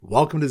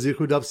Welcome to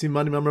Zichud Daf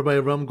Siman Member by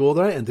Avram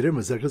Goldar, and today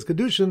Masechus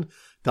Kiddushin,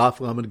 Daf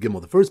Lamed Gimel,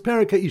 the first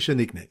parak Isha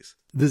Niknes.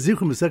 The Zichud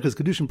Masechus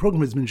Kiddushin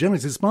program has been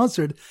generously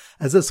sponsored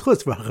as a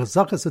schutz for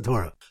Hachazakas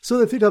HaTorah. So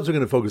the three dafs are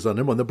going to focus on.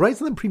 Number one, the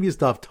Bryce on the previous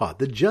daf taught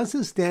that just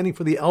as standing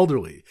for the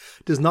elderly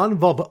does not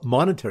involve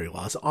monetary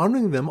loss,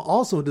 honoring them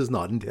also does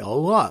not entail a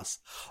loss.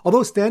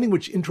 Although standing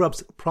which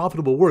interrupts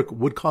profitable work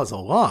would cause a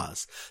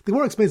loss, the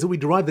Gemara explains that we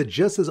derive that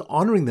just as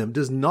honoring them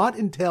does not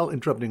entail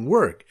interrupting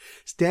work,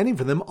 standing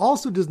for them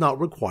also does not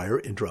require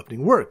interrupting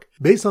work.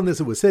 Based on this,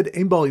 it was said,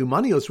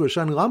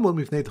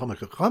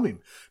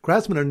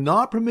 craftsmen are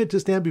not permitted to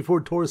stand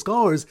before Torah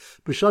scholars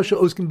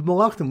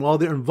while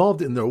they're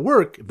involved in their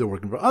work. If they're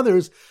working for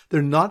others,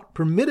 they're not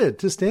permitted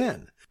to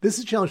stand. This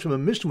is a challenge from a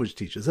Mishnah which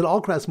teaches that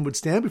all craftsmen would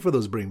stand before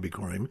those bringing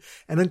Bikurim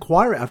and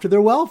inquire after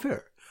their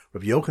welfare.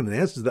 Rabbi Yochanan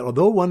answers that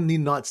although one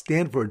need not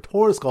stand for a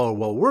Torah scholar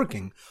while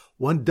working,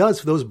 one does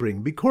for those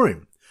bringing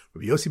Bikurim.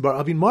 Rabbi Yossi Bar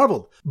Avin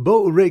marveled,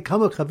 Bo urei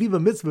kama chaviva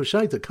mitzvah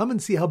shaita, come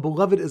and see how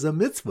beloved is a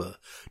mitzvah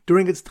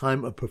during its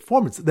time of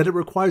performance, that it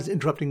requires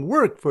interrupting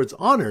work for its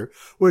honor,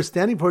 whereas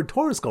standing for a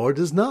Torah scholar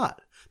does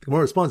not. The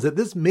Gemara responds that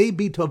this may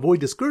be to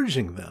avoid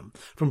discouraging them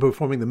from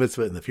performing the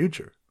mitzvah in the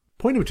future.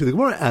 Point number two, the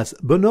Gemara asks,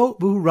 Bano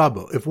v'hu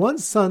rabo, if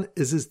one's son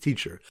is his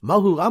teacher,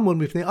 Mahu amon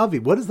mifnei avi,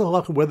 what is the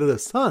halakha whether the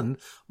son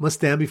must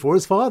stand before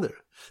his father?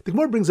 The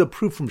Gemara brings up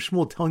proof from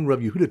Shmuel telling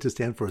Rabbi Yehuda to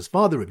stand for his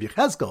father, Rabbi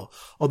Yechezkel,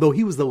 although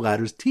he was the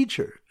latter's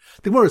teacher.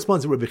 The Gemara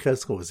responds that Rabbi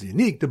Yechezkel was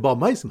unique to Baal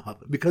Maisim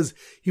Hava, because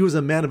he was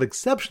a man of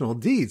exceptional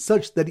deeds,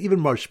 such that even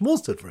Mar Shmuel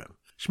stood for him.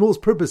 Shmuel's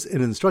purpose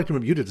in instructing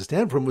Rabbi Yehuda to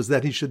stand for him was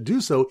that he should do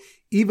so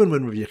even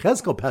when Rabbi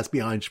Yechezkel passed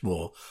behind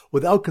Shmuel,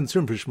 without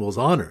concern for Shmuel's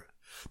honor.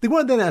 The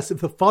Gemara then asks if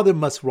the father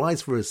must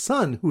rise for his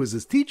son, who is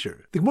his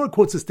teacher. The Gemara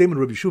quotes the statement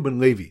of Rabbi Shua ben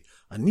Levi,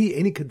 Ani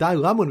eni kadai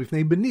lamon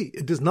b'fnei b'ni.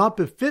 It does not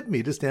befit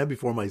me to stand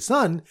before my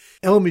son,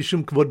 el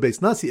mishum kavod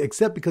beis nasi,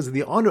 except because of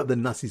the honor of the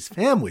Nasi's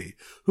family,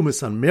 whom his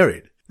son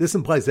married. This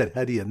implies that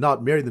had he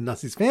not married the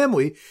Nasi's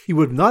family, he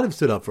would not have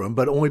stood up for him,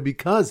 but only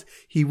because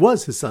he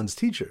was his son's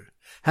teacher.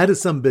 Had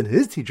his son been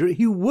his teacher,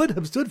 he would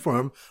have stood for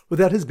him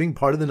without his being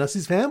part of the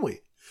Nasi's family.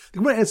 The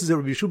Gemara answers that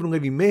Rabbi Shua ben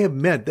Levi may have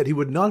meant that he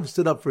would not have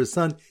stood up for his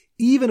son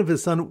even if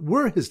his son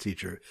were his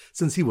teacher,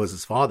 since he was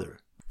his father.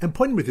 And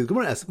pointing with you, the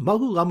Gemara asks,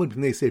 Mahu lamud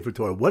b'nei Sefer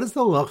Torah, what is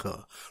the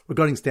halacha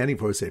regarding standing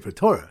for a Sefer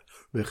Torah?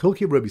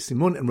 Rabbi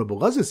Simon and Rabbi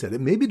Elazar said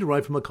it may be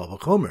derived from a kal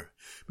vachomer.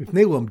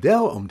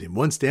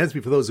 One stands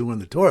before those who learn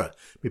the Torah.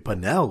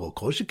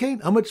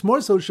 How much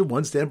more so should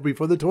one stand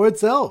before the Torah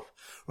itself?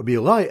 Rabbi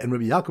Eli and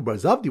Rabbi Yaakov bar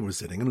Zavdi were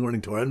sitting and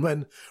learning Torah, and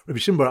when Rabbi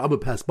Shimon bar Abba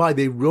passed by,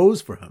 they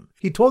rose for him.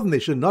 He told them they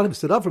should not have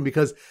stood up for him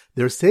because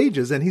they're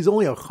sages and he's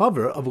only a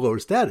chaver of lower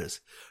status.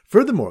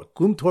 Furthermore,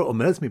 does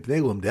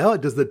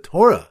the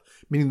Torah,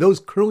 meaning those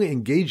currently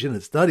engaged in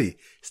its study,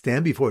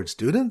 stand before its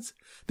students?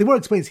 The Gemara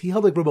explains he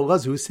held like Rabbi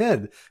Elazar, who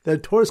said that a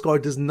Torah scholar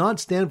does not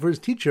stand for his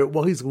teacher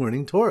while he's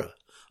learning Torah.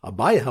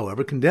 Abaye,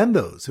 however, condemned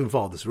those who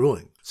followed this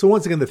ruling. So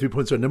once again, the 3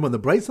 points are: number one, the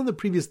Bryce on the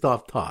previous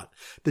daf taught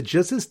that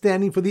just as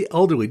standing for the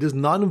elderly does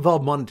not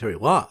involve monetary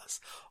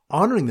loss,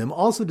 honoring them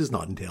also does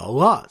not entail a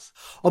loss.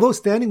 Although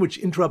standing which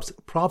interrupts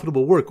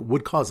profitable work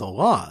would cause a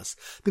loss,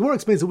 the Gemara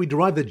explains that we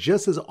derive that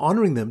just as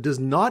honoring them does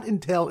not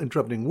entail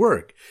interrupting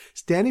work,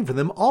 standing for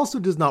them also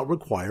does not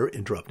require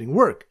interrupting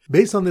work.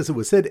 Based on this, it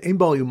was said,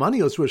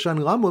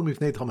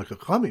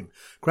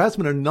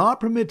 craftsmen are not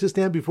permitted to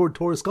stand before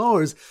Torah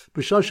scholars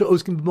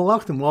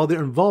while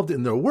they're involved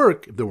in their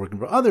work. If they're working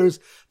for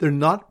others, they're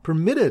not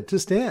permitted to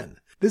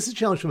stand. This is a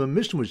challenge from a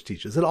Mishnah which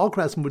teaches that all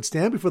craftsmen would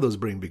stand before those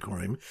bringing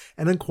Bikurim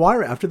and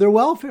inquire after their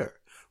welfare.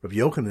 Rabbi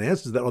Yochanan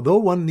answers that although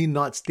one need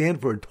not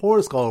stand for a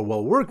Torah scholar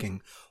while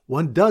working,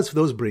 one does for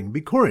those bringing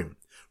Bikurim.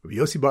 Rabbi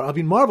Yossi Bar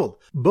Avin marveled,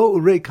 Bo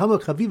urei kama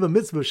chaviva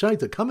mitzvah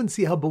shaita, come and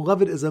see how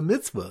beloved is a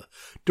mitzvah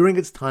during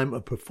its time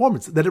of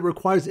performance, that it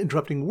requires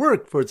interrupting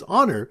work for its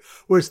honor,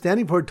 whereas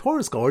standing for a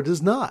Torah scholar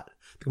does not.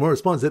 The Gemara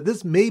responds that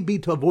this may be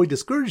to avoid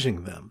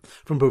discouraging them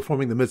from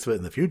performing the mitzvah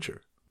in the future.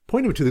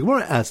 Point number two, the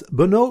Gemara asks,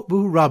 Bano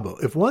v'hu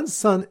rabo, if one's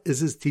son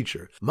is his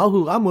teacher,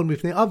 Mahu amon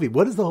mifnei avi,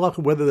 what is the halakha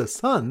whether the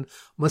son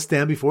must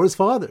stand before his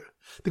father?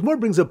 The Gemara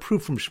brings up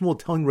proof from Shmuel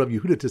telling Rabbi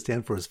Yehuda to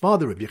stand for his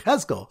father, Rabbi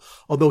Yechezkel,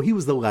 although he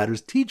was the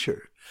latter's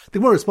teacher. The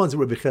Gemara responds that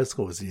Rabbi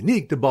Yechezkel was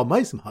unique to Baal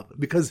Maisim Hava,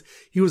 because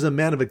he was a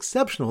man of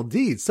exceptional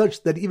deeds,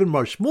 such that even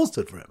Mar Shmuel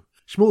stood for him.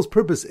 Shmuel's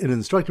purpose in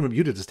instructing Rabbi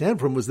Yehuda to stand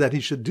for him was that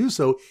he should do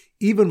so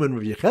even when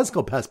Rabbi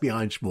Yechezkel passed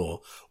behind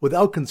Shmuel,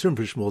 without concern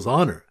for Shmuel's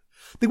honor.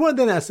 The Gemara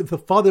then asks if the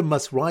father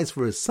must rise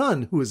for his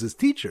son, who is his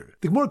teacher.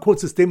 The Gemara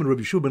quotes the statement of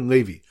Rabbi Shua ben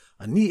Levi,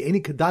 Ani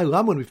eni kadai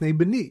lamon b'fnei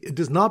b'ni. It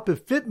does not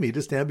befit me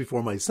to stand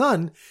before my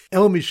son,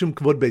 el mishum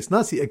kavod beis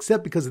nasi,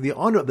 except because of the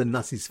honor of the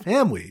Nasi's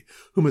family,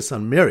 whom his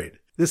son married.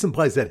 This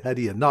implies that had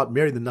he not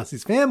married the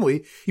Nasi's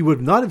family, he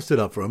would not have stood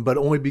up for him, but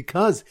only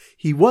because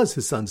he was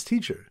his son's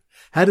teacher.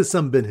 Had his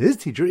son been his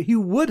teacher, he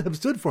would have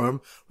stood for him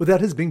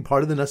without his being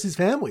part of the Nasi's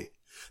family.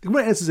 The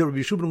Gemara answers that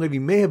Rabbi Shua ben Levi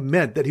may have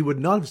meant that he would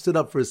not have stood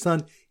up for his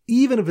son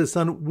even if his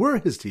son were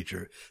his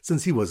teacher,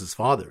 since he was his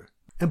father.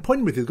 And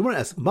pointing with his Gemara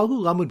asks, Mahu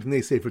Lamud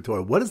B'nei Sefer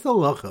Torah. What is the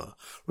halacha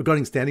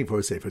regarding standing for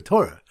a Sefer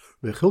Torah?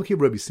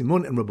 Rabbi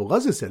Simon and Rabbi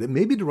Elazar said it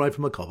may be derived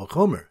from a kal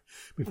vachomer.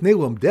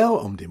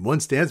 One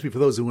stands before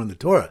those who learn the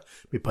Torah.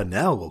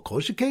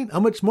 How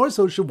much more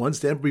so should one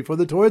stand before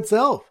the Torah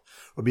itself?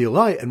 Rabbi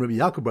Eli and Rabbi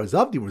Yaakov bar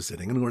Zavdi were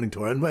sitting and learning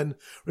Torah, and when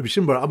Rabbi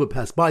Shimon bar Abba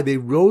passed by, they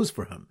rose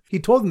for him. He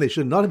told them they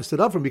should not have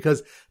stood up for him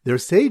because they're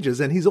sages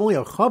and he's only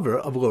a chaver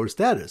of lower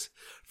status.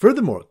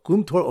 Furthermore,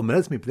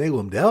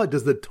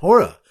 does the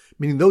Torah,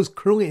 meaning those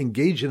currently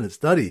engaged in its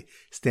study,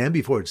 stand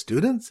before its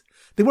students?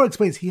 The Gemara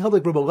explains he held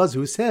like Rabbi Elazar,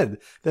 who said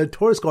that a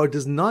Torah scholar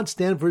does not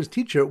stand for his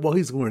teacher while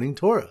he's learning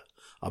Torah.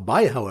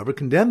 Abaye, however,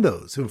 condemned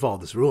those who follow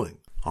this ruling.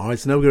 All right,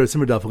 so now we go to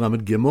Simon Daf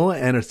Lamed Gimel,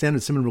 and our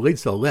standard Simon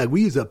relates to a leg.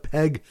 We use a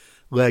peg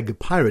leg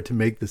pirate to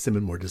make the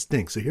Simon more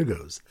distinct. So here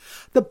goes.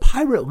 The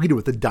pirate leader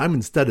with the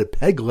diamond-studded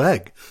peg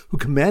leg, who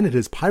commanded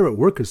his pirate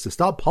workers to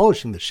stop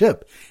polishing the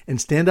ship and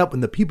stand up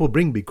when the people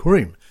bring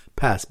Bikurim,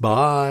 passed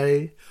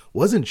by.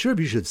 Wasn't sure if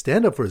he should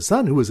stand up for his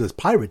son, who was his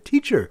pirate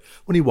teacher,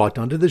 when he walked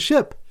onto the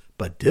ship,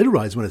 but did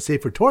rise when a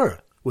Sefer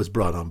Torah was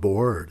brought on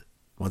board.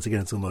 Once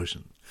again, it's in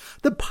motion.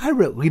 The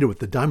pirate leader with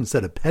the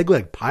diamond-studded peg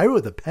leg, pirate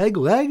with a peg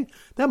leg?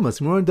 That must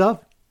be more in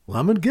Daf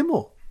Lamed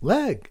Gimel,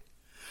 leg.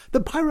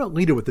 The pirate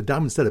leader with the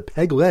diamond-studded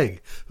peg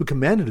leg, who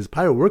commanded his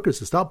pirate workers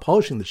to stop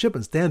polishing the ship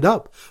and stand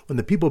up when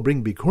the people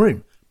bring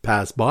Bikurim,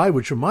 passed by,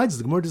 which reminds us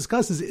the Gemara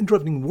discusses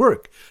interrupting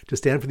work to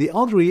stand for the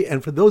elderly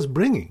and for those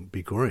bringing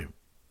Bikurim.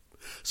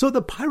 So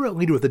the pirate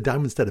leader with the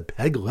diamond-studded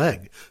peg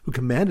leg, who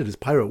commanded his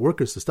pirate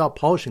workers to stop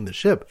polishing the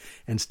ship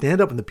and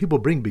stand up when the people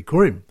bring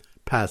Bikurim,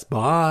 passed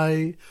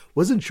by,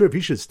 wasn't sure if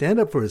he should stand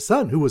up for his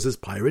son, who was his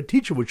pirate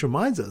teacher, which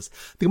reminds us,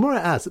 the Gemara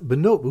asks,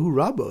 Benot v'hu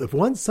Rabbo, if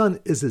one's son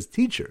is his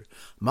teacher,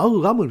 Mahu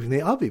Lamud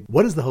B'nei Aviv,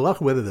 what is the halacha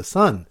whether the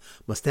son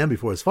must stand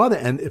before his father,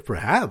 and if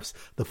perhaps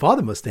the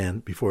father must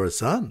stand before his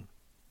son?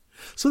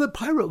 So the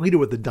pirate leader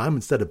with the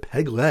diamond-studded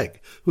peg leg,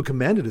 who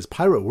commanded his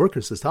pirate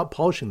workers to stop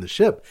polishing the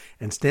ship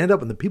and stand up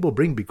when the people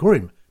bring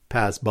Bikurim,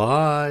 passed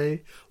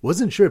by,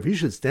 wasn't sure if he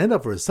should stand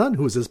up for his son,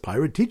 who was his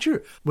pirate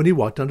teacher, when he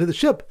walked onto the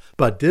ship,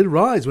 but did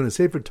rise when a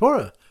Sefer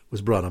Torah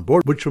was brought on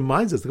board, which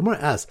reminds us, the Gemara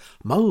asks,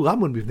 Mahu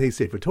Lamud B'nei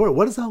Sefer Torah,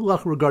 what is the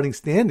halacha regarding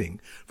standing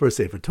for a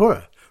Sefer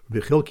Torah?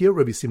 Rabbi Chilkiah,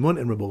 Rabbi Simon,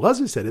 and Rabbi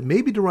Elazar said it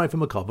may be derived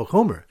from a kal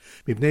vachomer.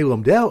 Mipnei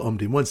lomdeo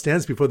omdim, one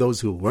stands before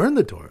those who learn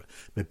the Torah.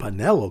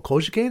 Mipanel o kol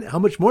shekain, how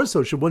much more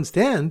so should one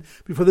stand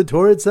before the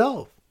Torah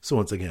itself? So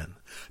once again,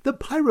 the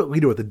pirate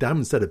leader with the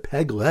diamond-studded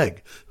peg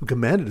leg, who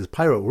commanded his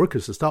pirate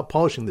workers to stop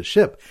polishing the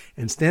ship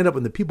and stand up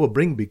when the people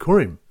bring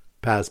Bikurim,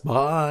 passed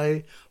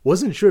by,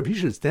 wasn't sure if he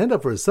should stand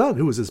up for his son,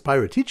 who was his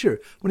pirate teacher,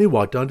 when he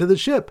walked onto the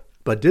ship,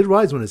 but did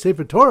rise when a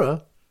Sefer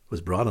Torah was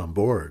brought on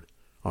board.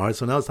 All right,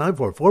 so now it's time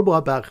for 4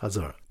 Block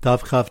Chazar.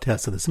 Daf Chav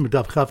Tes. So the Simmer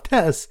Daf Chav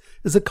Tes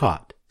is a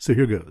cot. So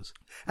here goes.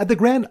 At the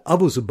grand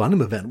Avos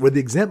Ubanim event, where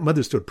the exempt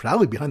mother stood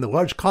proudly behind the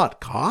large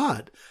cot,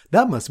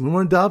 that must be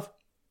more in Daf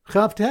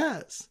Chav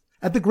Tes.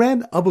 At the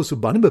grand Avos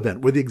Ubanim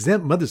event, where the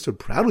exempt mother stood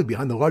proudly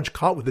behind the large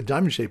cot with a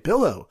diamond-shaped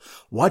pillow,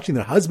 watching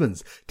their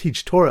husbands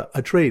teach Torah,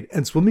 a trade,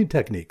 and swimming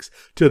techniques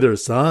to their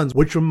sons,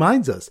 which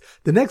reminds us,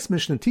 the next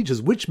Mishnah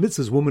teaches which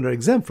mitzvahs women are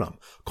exempt from.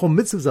 Kol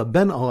mitzvahs of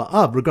ben al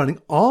ha'av, regarding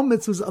all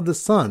mitzvahs of the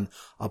son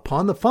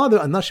upon the father,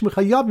 and nashim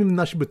chayavim and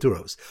nashim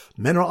beturos.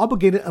 Men are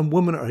obligated and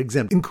women are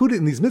exempt. Included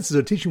in these mitzvahs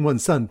are teaching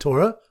one's son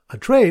Torah, a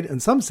trade,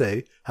 and some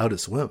say, how to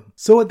swim.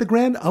 So at the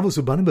grand Avos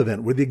Ubanim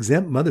event, where the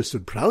exempt mother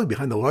stood proudly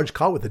behind the large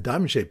cot with a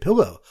diamond-shaped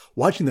pillow,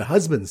 watching their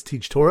husbands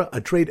teach Torah, a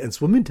trade, and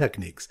swimming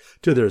techniques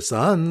to their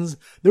sons,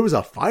 there was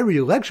a fiery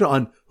lecture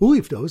on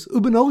huliftos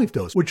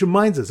ubenoliftos, which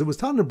reminds us, it was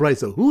taught in the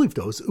Brisa,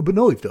 huliftos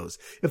ubenoliftos,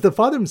 if the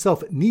father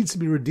himself needs to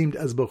be redeemed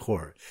as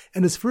Bechor,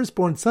 and his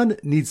firstborn son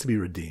needs to be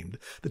redeemed.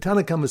 The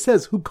Tanna Kama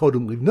says, hu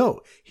kodem livno,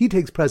 he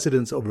takes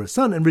precedence over his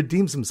son and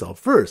redeems himself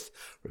first.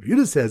 Rav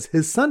Yehuda says,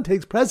 his son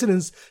takes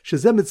precedence,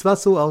 shezeh mitzvaso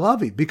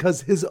alavi,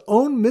 because his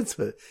own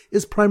mitzvah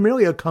is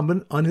primarily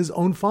incumbent on his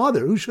own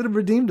father, who should have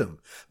redeemed him.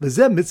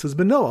 V'zeh mitzvahs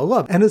beno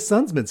alav, and his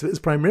son's mitzvah is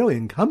primarily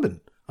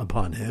incumbent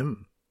upon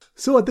him.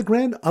 So at the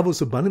grand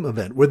Avos Ubanim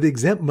event, where the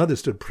exempt mother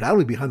stood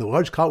proudly behind the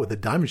large cot with a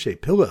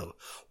diamond-shaped pillow,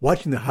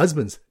 watching their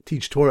husbands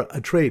teach Torah,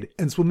 a trade,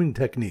 and swimming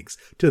techniques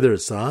to their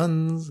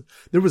sons,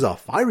 there was a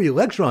fiery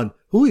lecture on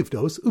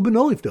huliftos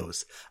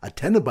ubenoliftos,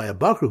 attended by a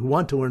bakr who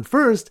wanted to learn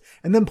first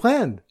and then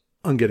planned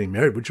on getting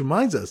married, which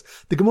reminds us,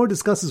 the Gemara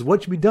discusses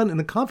what should be done in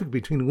a conflict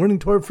between learning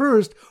Torah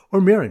first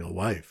or marrying a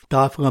wife.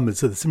 Daf Lamed,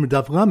 so the Simmer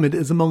Daf Lamed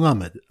is a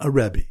Melamed, a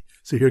Rebbe.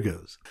 So here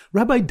goes.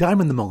 Rabbi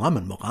Diamond the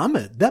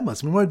Melamed, that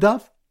must be more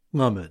Daf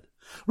Lamed.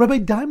 Rabbi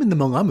Diamond the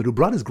Melamed, who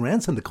brought his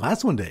grandson to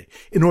class one day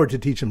in order to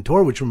teach him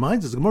Torah, which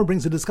reminds us, the Gemara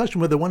brings a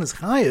discussion whether one is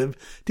chayiv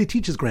to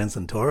teach his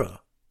grandson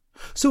Torah.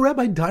 So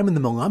Rabbi Diamond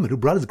the Melamed, who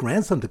brought his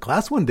grandson to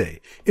class one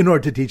day in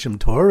order to teach him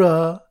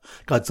Torah,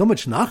 got so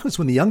much nachas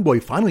when the young boy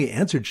finally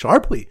answered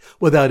sharply,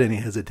 without any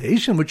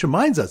hesitation, which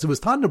reminds us, it was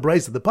taught in the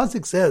Brisa that the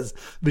pasuk says,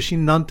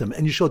 V'shinantam,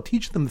 and you shall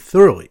teach them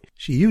thoroughly.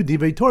 Shiyu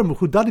divrei Torah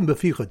mechudadim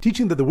b'ficha,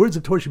 teaching that the words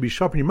of Torah should be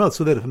sharp in your mouth,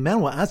 so that if a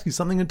man will ask you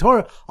something in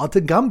Torah, al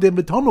tegamdim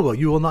v'tomer,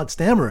 you will not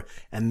stammer,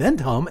 and then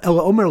tell him,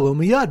 ela omer lo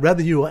miyad,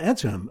 rather you will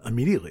answer him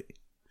immediately.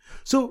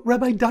 So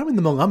Rabbi Diamond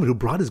the Melamed, who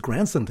brought his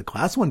grandson to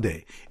class one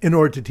day in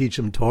order to teach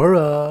him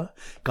Torah,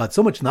 got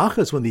so much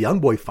nachas when the young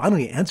boy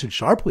finally answered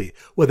sharply,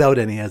 without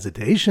any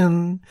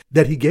hesitation,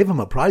 that he gave him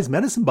a prize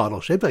medicine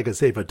bottle shaped like a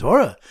Sefer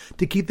Torah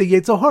to keep the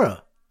Yetzer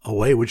Hara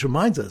away, which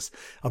reminds us,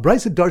 a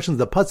Brisa darshans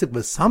the pasuk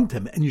was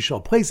samtim, and you shall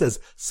place as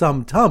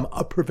samtam,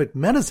 a perfect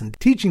medicine,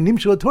 teaching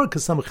nimshal Torah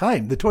kasam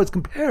chaim. The Torah is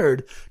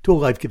compared to a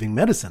life-giving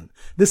medicine.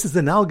 This is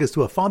analogous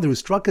to a father who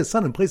struck his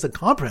son and placed a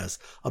compress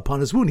upon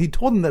his wound. He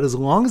told him that as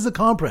long as the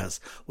compress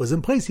was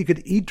in place, he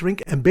could eat,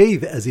 drink, and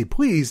bathe as he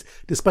pleased,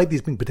 despite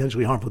these being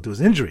potentially harmful to his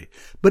injury.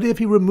 But if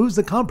he removes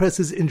the compress,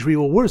 his injury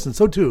will worsen.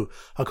 So too,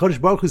 HaKadosh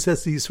Baruch Hu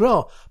says to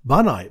Yisrael,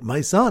 Banai,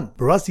 my son,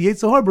 barasi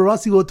Yetzer Hara,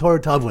 barasi lo Torah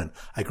tavlin.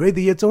 I create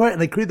the Yetzer Hara,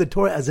 and I create the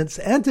Torah as its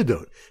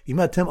antidote.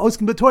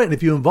 And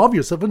if you involve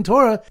yourself in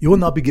Torah, you will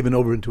not be given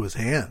over into his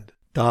hand.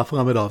 Daf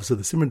Lamed Aleph. So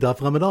the Simon Daf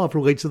Lamed Aleph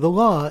relates to the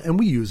law, and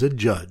we use a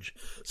judge.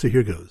 So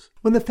here goes.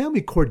 When the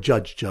family court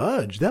judge,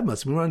 that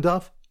must be on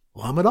Daf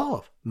Lamed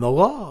Aleph, the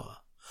law.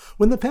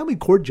 When the family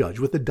court judge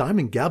with the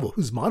diamond gavel,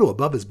 whose motto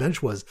above his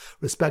bench was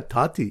respect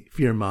tati,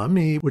 fear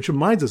mami, which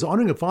reminds us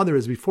honoring a father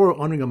is before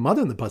honoring a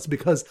mother in the pasuk,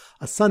 because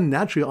a son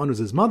naturally honors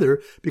his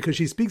mother because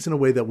she speaks in a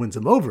way that wins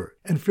him over.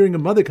 And fearing a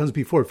mother comes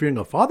before fearing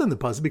a father in the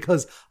pasuk,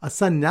 because a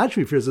son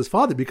naturally fears his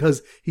father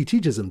because he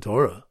teaches him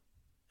Torah.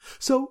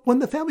 So when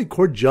the family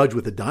court judge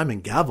with a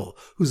diamond gavel,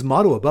 whose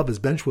motto above his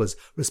bench was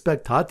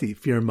respect tati,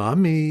 fear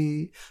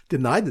mami,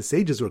 denied the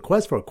sage's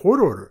request for a court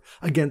order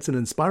against an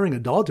inspiring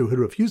adulterer who had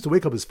refused to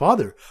wake up his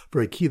father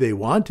for a key they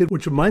wanted,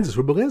 which reminds us,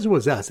 Rabbi Eliezer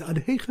was asked,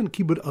 Ad heichen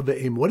kibud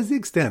aveim, what is the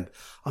extent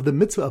of the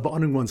mitzvah of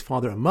honoring one's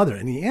father and mother?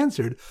 And he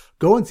answered,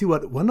 go and see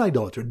what one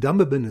idolater,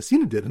 Damba ben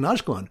Nesina, did in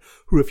Ashkelon,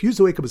 who refused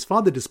to wake up his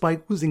father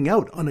despite losing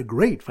out on a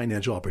great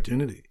financial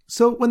opportunity.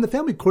 So when the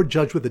family court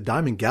judge with a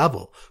diamond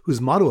gavel, whose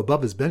motto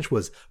above his bench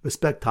was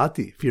respect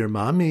tati, fear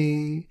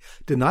mami,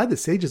 denied the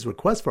sage's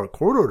request for a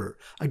court order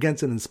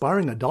against an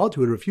inspiring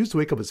adulterer who had refused to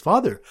wake up his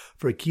father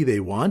for a key they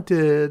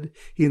wanted,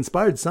 he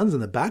inspired sons in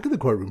the back of the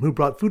courtroom who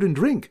brought food and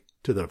drink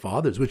to their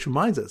fathers, which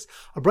reminds us,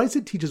 a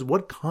Brisa teaches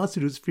what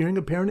constitutes fearing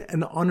a parent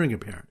and honoring a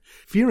parent.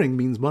 Fearing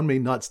means one may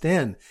not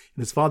stand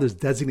in his father's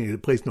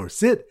designated place nor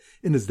sit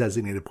in his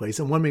designated place,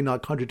 and one may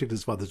not contradict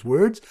his father's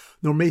words,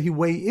 nor may he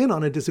weigh in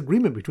on a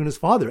disagreement between his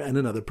father and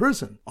another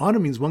person. Honor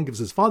means one gives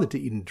his father to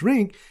eat and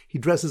drink, he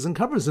dresses and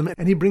covers him,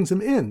 and he brings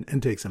him in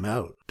and takes him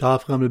out.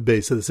 Daf Lamed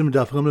Beis. So the Simon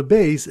Daf Lamed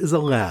Beis is a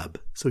lab.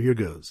 So here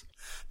goes.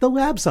 The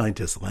lab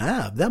scientist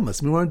lab. That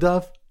must be more on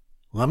Daf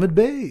Lamed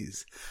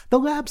Beis. The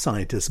lab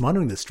scientist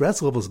monitoring the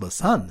stress levels of a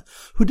son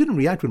who didn't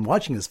react when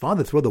watching his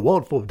father throw the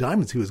wallet full of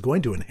diamonds he was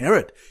going to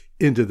inherit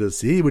into the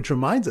sea, which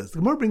reminds us, the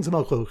Gemara brings him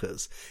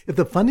al-Choches, if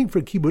the funding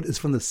for kibbut is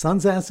from the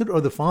son's asset or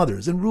the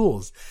father's, and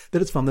rules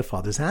that it's from the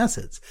father's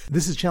assets.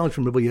 This is challenged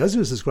from Rabbi Eliezer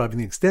describing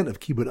the extent of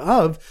kibbut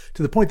of,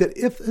 to the point that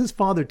if his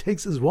father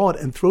takes his wallet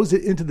and throws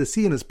it into the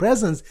sea in his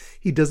presence,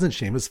 he doesn't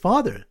shame his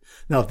father.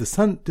 Now, if the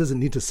son doesn't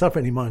need to suffer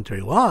any monetary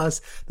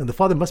loss, then the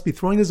father must be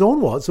throwing his own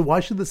wallet, so why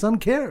should the son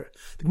care?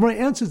 The Gemara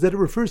answers that it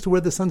refers to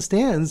where the son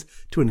stands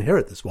to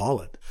inherit this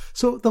wallet.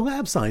 So the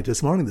lab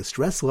scientist monitoring the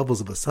stress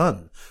levels of a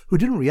son who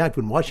didn't react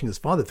when watching his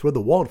father throw the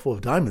wallet full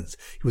of diamonds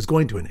he was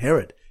going to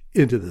inherit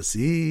into the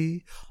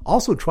sea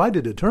also tried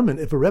to determine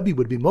if a Rebbe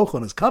would be mochel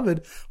on his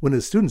kavod when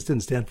his students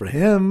didn't stand for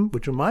him,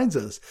 which reminds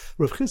us,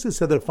 Rav Chisda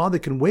said that a father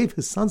can waive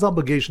his son's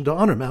obligation to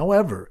honor him.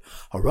 However,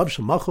 a Rav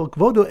shemachol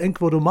kvodo en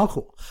kvodo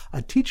machol,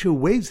 a teacher who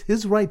waives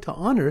his right to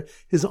honor,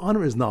 his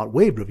honor is not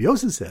waived. Rav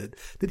Yosef said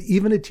that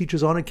even a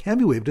teacher's honor can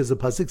be waived, as the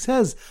pasuk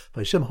says,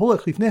 V'Hashem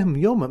holech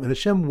lifnehem yomam, and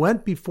Hashem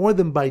went before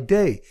them by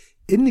day,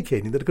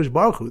 indicating that HaKadosh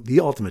Baruch Hu, the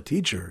ultimate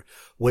teacher,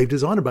 waived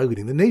his honor by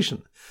leading the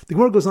nation. The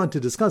Gemara goes on to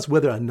discuss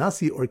whether a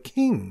Nasi or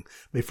king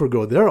may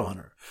forego their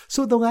honor.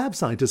 So the lab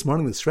scientist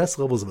monitoring the stress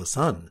levels of a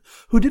son,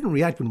 who didn't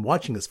react when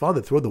watching his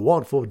father throw the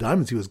wallet full of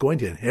diamonds he was going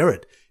to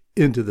inherit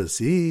into the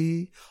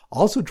sea,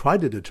 also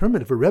tried to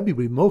determine if a Rebbe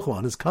would be mochel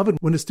on his kavod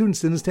when his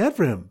students didn't stand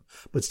for him,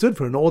 but stood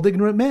for an old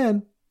ignorant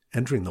man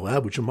entering the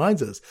lab, which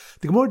reminds us,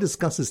 the Gemara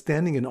discusses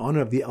standing in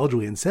honor of the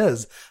elderly and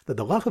says that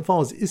the Lacha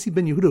follows Isi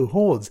ben Yehuda, who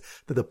holds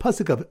that the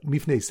pasuk of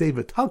Mifnei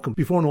Seva Talkum,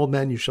 before an old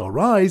man you shall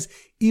rise,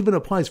 even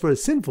applies for a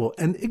sinful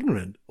and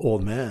ignorant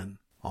old man.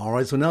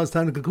 Alright, so now it's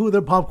time to conclude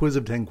our pop quiz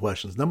of 10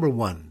 questions. Number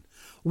 1.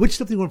 Which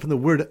stuff do you learn from the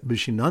word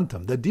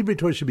Bishinantam? That divrei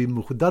Torah should be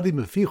Mechudadi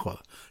Meficha,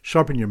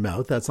 sharpen your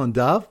mouth. That's on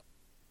Dav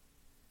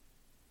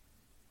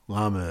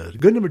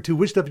Lamed. Good. Number 2.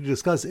 Which stuff do you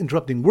discuss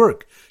interrupting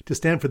work to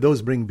stand for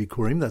those bringing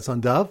Bikurim? That's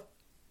on Dav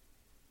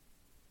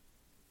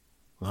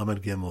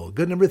Lamed Gimel.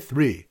 Good. Number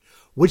 3.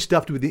 Which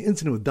daf do with the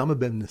incident with Dama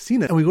ben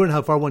Nesina, and we learn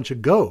how far one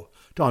should go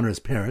to honor his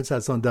parents?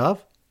 That's on Daf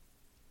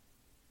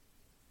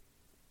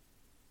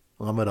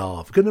Lamed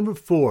Aleph. Good number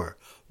 4.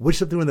 Which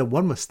stuff do we learn that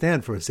one must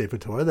stand for a Sefer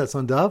Torah? That's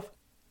on Daf.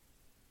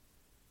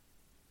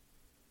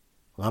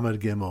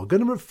 Lamed Gimel. Good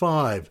number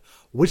 5.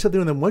 Which stuff do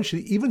we learn that one should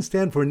even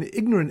stand for an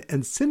ignorant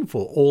and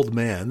sinful old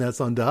man? That's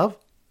on Daf.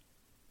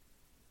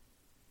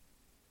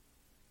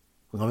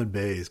 Lamed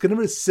Beis. Good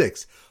number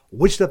 6.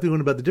 Which stuff do we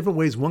learn about the different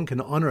ways one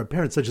can honor a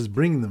parent, such as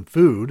bringing them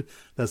food?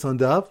 That's on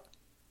Daf.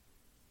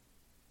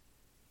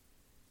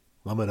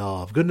 Lamed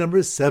Aleph. Good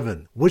number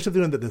 7. Which stuff do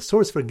we learn that the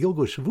source for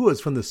Gilgul Shavua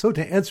is from the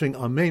Sota answering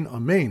Amen,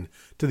 Amen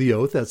to the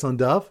oath? That's on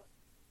Daf.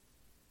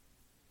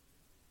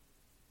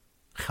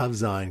 Chav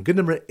Zayin. Good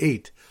number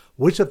 8.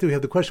 Which stuff do we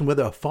have the question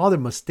whether a father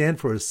must stand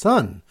for his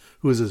son,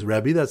 who is his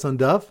Rebbe? That's on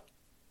Daf.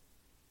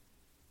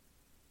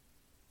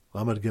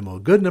 Lamed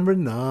Gimel. Good number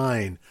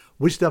 9.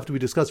 Which stuff do we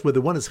discuss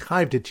whether one is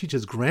chayv to teach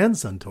his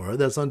grandson Torah?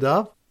 That's on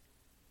Daf.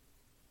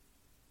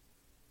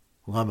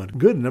 Lamed.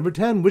 Good. Number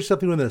 10. Which stuff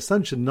do we learn that a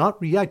son should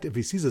not react if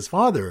he sees his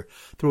father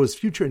throw his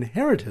future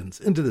inheritance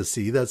into the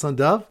sea? That's on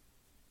Daf.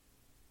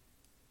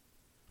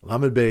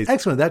 Lamed Beis.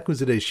 Excellent. That concludes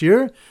today's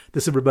shir.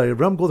 This is everybody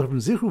Ram Goldar from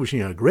Zichru wishing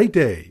you a great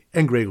day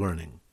and great learning.